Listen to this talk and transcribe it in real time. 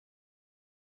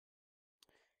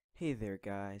Hey there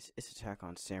guys, it's Attack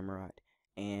on Samurai,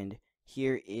 and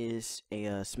here is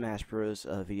a Smash Bros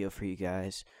video for you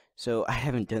guys. So I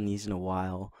haven't done these in a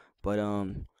while, but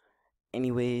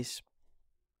anyways,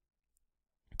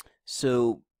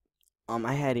 so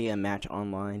I had a match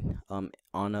online on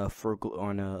a for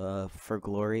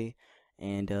glory,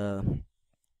 and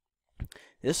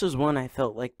this was one I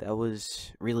felt like that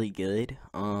was really good.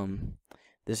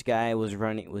 This guy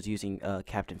was using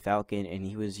Captain Falcon, and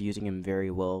he was using him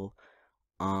very well.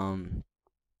 Honestly,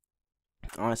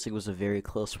 it was a very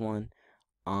close one.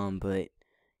 But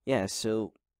yeah,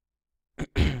 so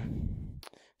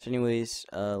anyways,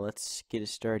 let's get it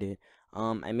started.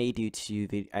 I may do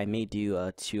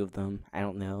two of them. I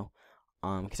don't know.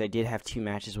 Because I did have two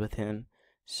matches with him.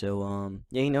 So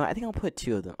yeah, I think I'll put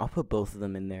two of them. I'll put both of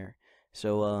them in there.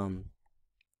 So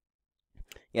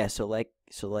yeah, so like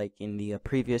in the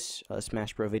previous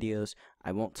Smash Bros videos,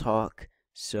 I won't talk,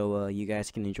 so you guys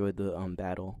can enjoy the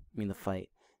the fight.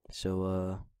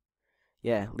 So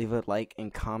yeah, leave a like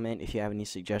and comment if you have any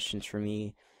suggestions for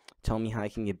me. Tell me how I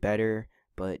can get better,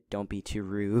 but don't be too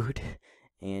rude.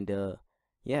 And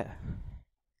yeah.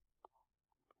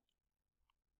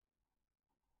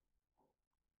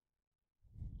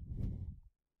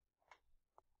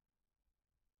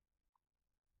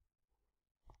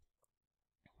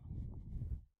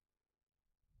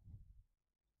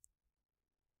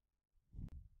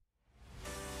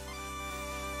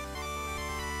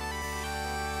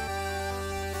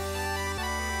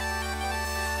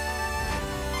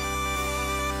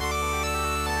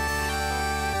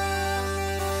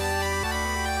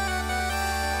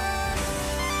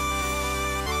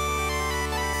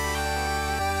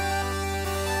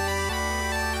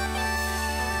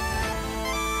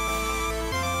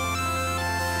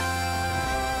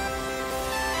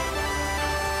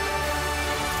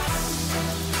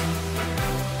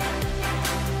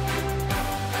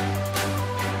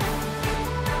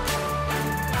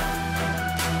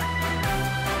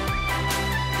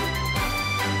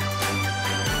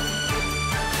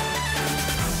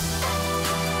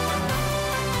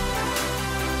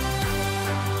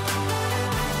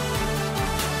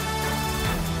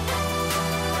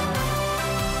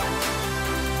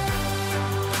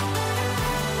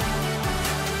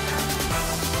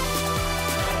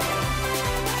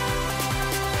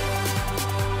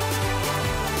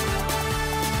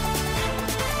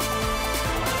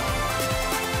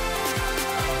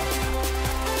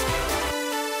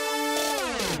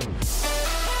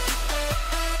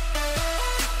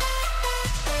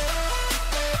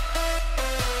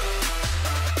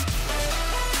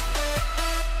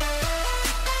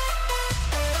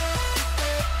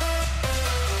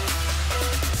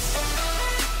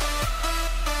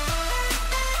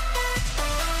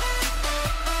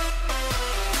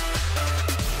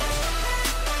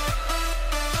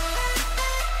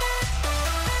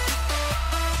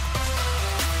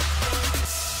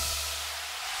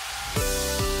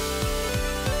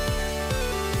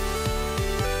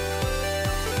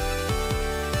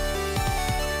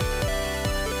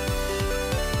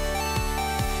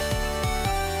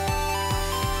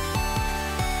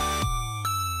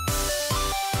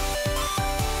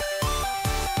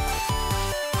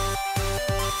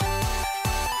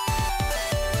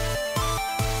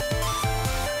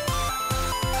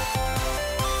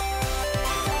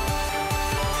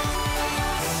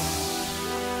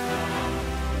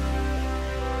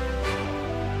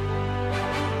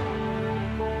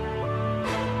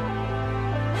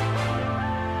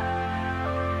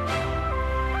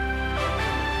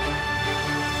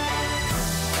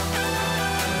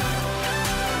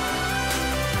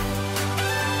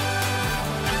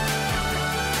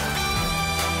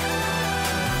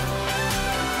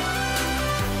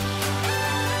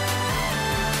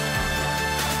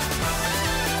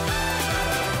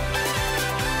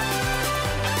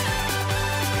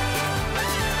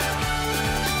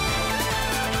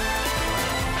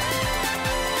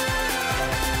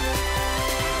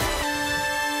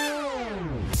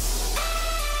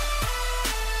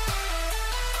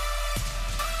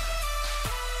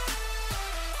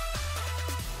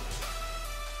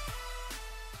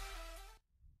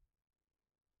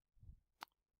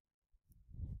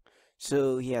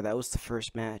 So yeah, that was the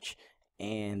first match,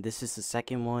 and this is the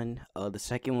second one. The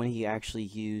second one he actually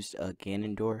used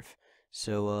Ganondorf.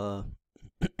 So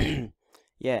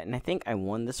yeah, and I think I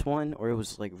won this one, or it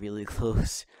was like really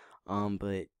close.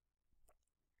 But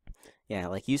yeah,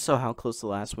 like you saw how close the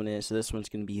last one is, so this one's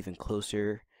gonna be even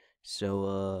closer.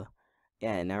 So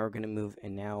yeah, and now we're gonna move,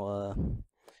 and now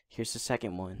here's the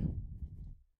second one.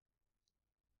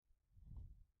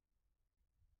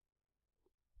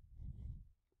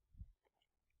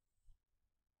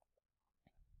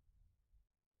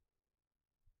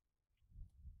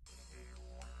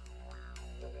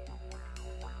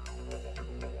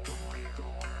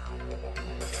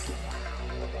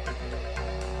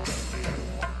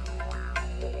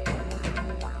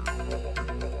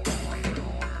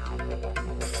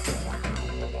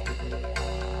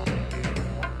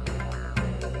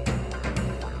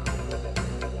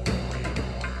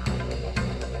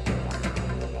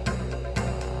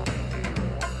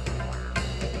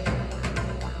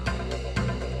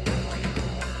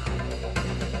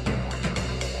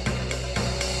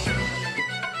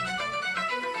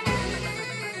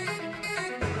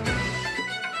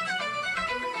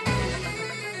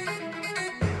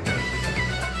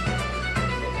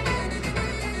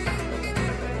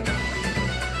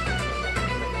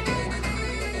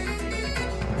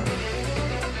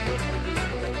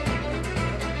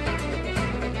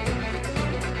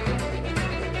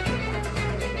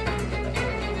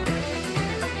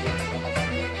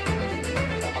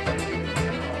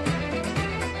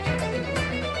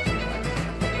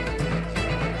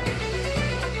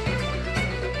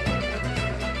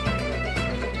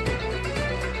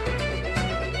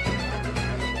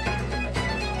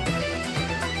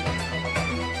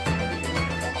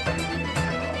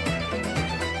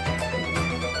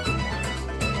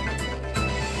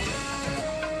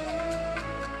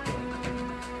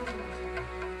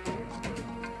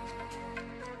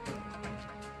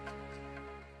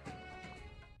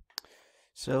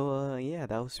 So, yeah,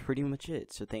 that was pretty much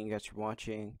it. So thank you guys for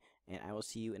watching, and I will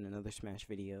see you in another Smash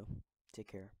video. Take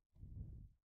care.